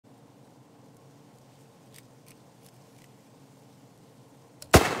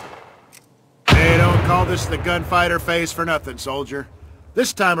call this the gunfighter phase for nothing, soldier.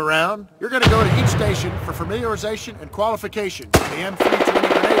 This time around, you're going to go to each station for familiarization and qualification on the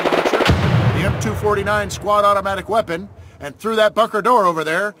M320 grenade launcher, the M249 squad automatic weapon, and through that bunker door over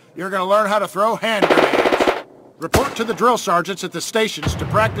there, you're going to learn how to throw hand grenades. Report to the drill sergeants at the stations to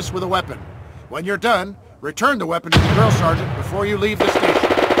practice with a weapon. When you're done, return the weapon to the drill sergeant before you leave the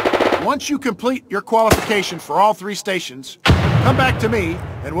station. Once you complete your qualification for all 3 stations, come back to me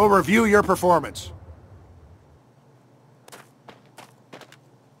and we'll review your performance.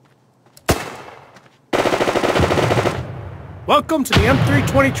 Welcome to the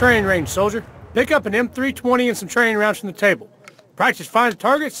M320 training range, soldier. Pick up an M320 and some training rounds from the table. Practice find the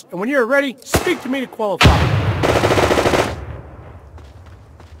targets, and when you're ready, speak to me to qualify.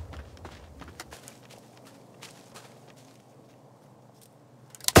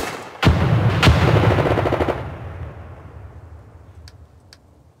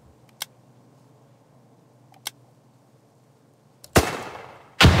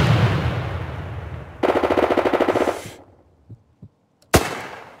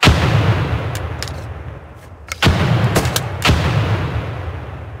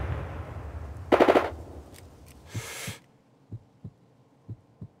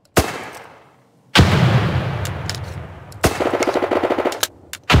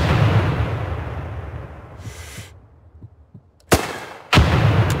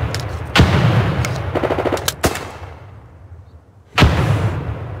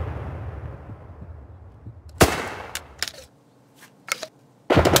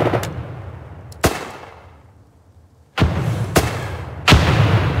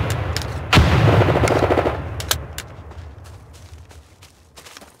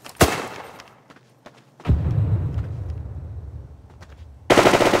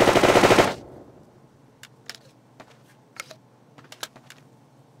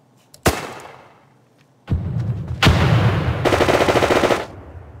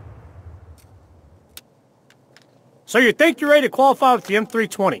 So you think you're ready to qualify with the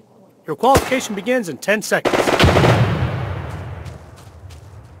M320. Your qualification begins in 10 seconds.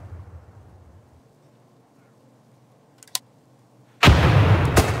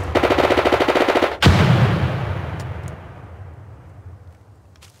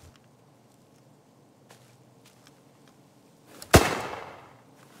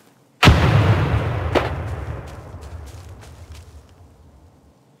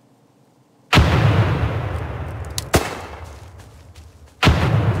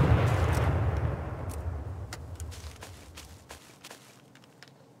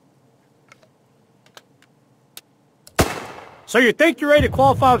 So you think you're ready to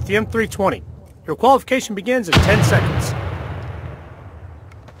qualify with the M320. Your qualification begins in 10 seconds.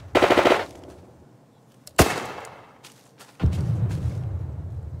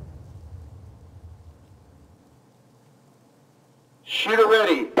 Shooter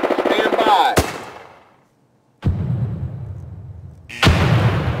ready. Stand by.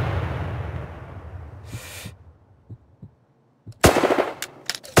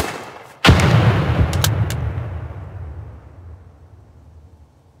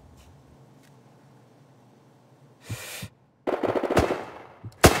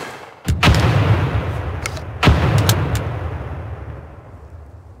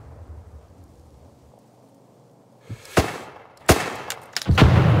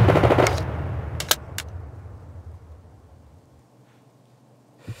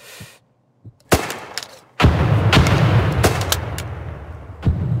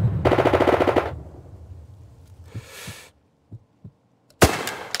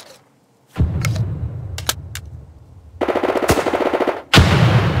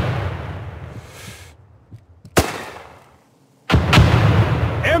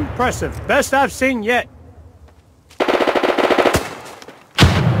 Impressive. Best I've seen yet.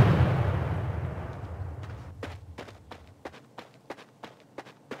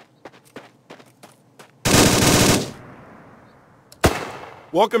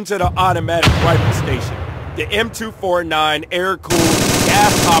 Welcome to the automatic rifle station. The M249 air-cooled,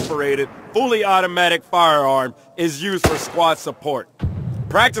 gas-operated, fully automatic firearm is used for squad support.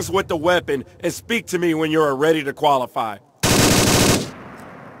 Practice with the weapon and speak to me when you are ready to qualify.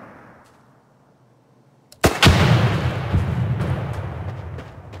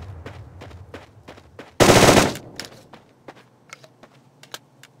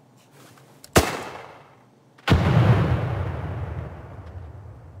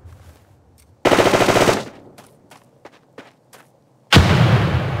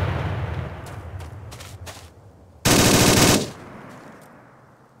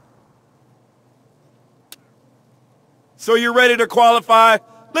 So you're ready to qualify?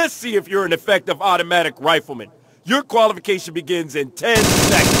 Let's see if you're an effective automatic rifleman. Your qualification begins in 10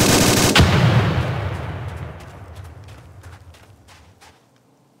 seconds.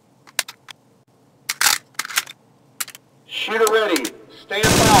 Shooter ready. Stand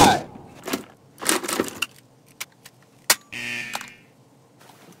by.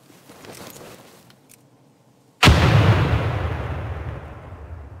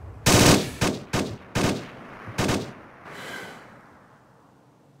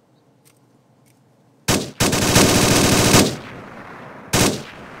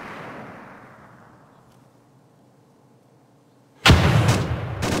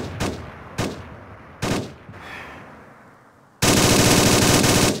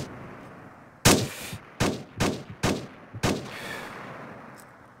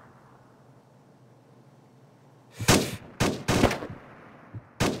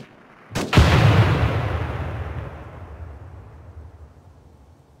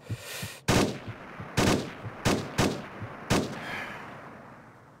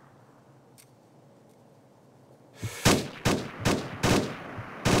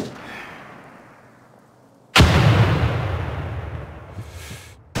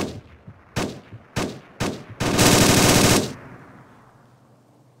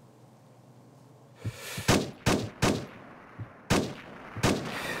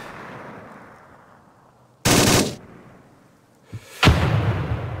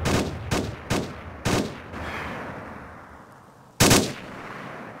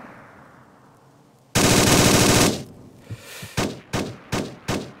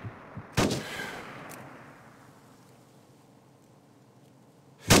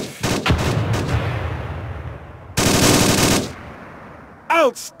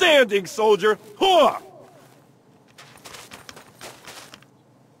 Outstanding, soldier! Huh!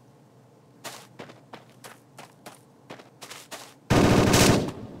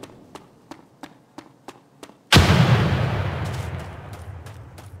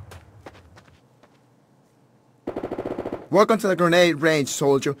 Welcome to the grenade range,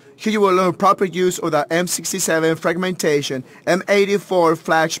 soldier. Here you will learn proper use of the M67 fragmentation, M84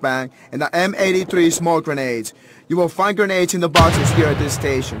 flashbang, and the M83 small grenades. You will find grenades in the boxes here at this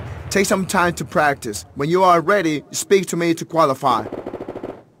station. Take some time to practice. When you are ready, speak to me to qualify.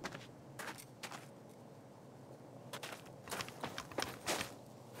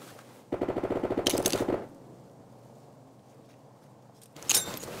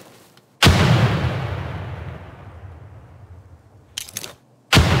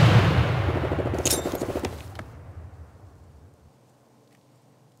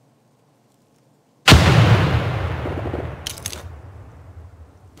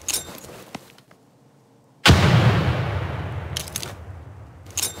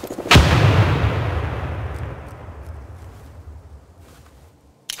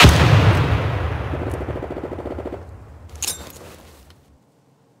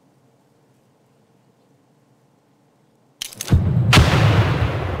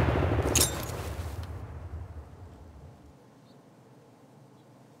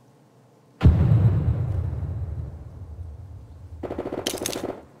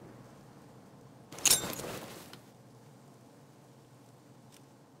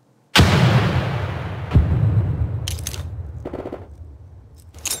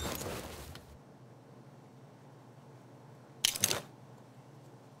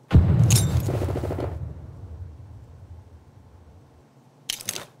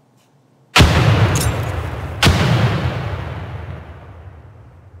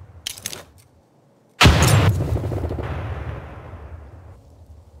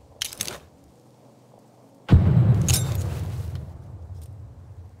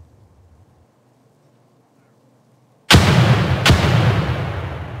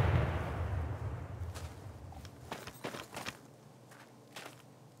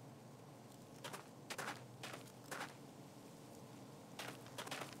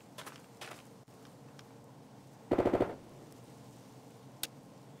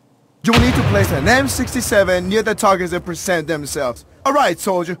 You will need to place an M67 near the targets that present themselves. Alright,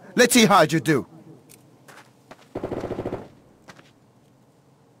 soldier, let's see how you do.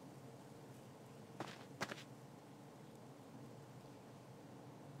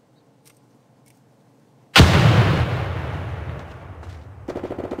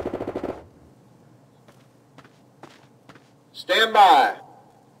 Stand by.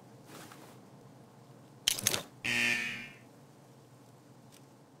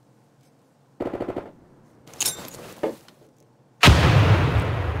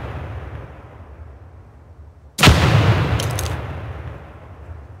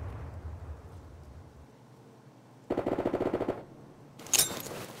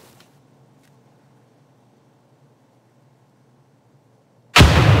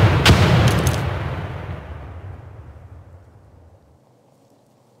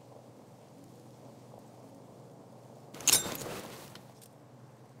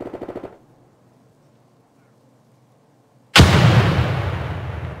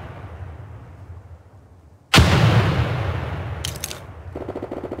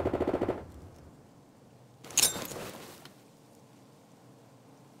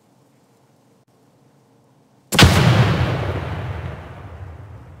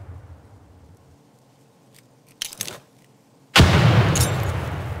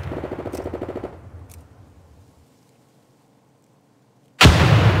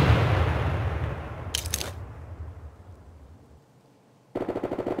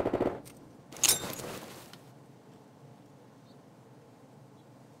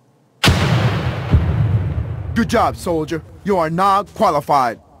 Good job, soldier. You are not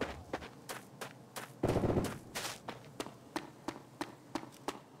qualified.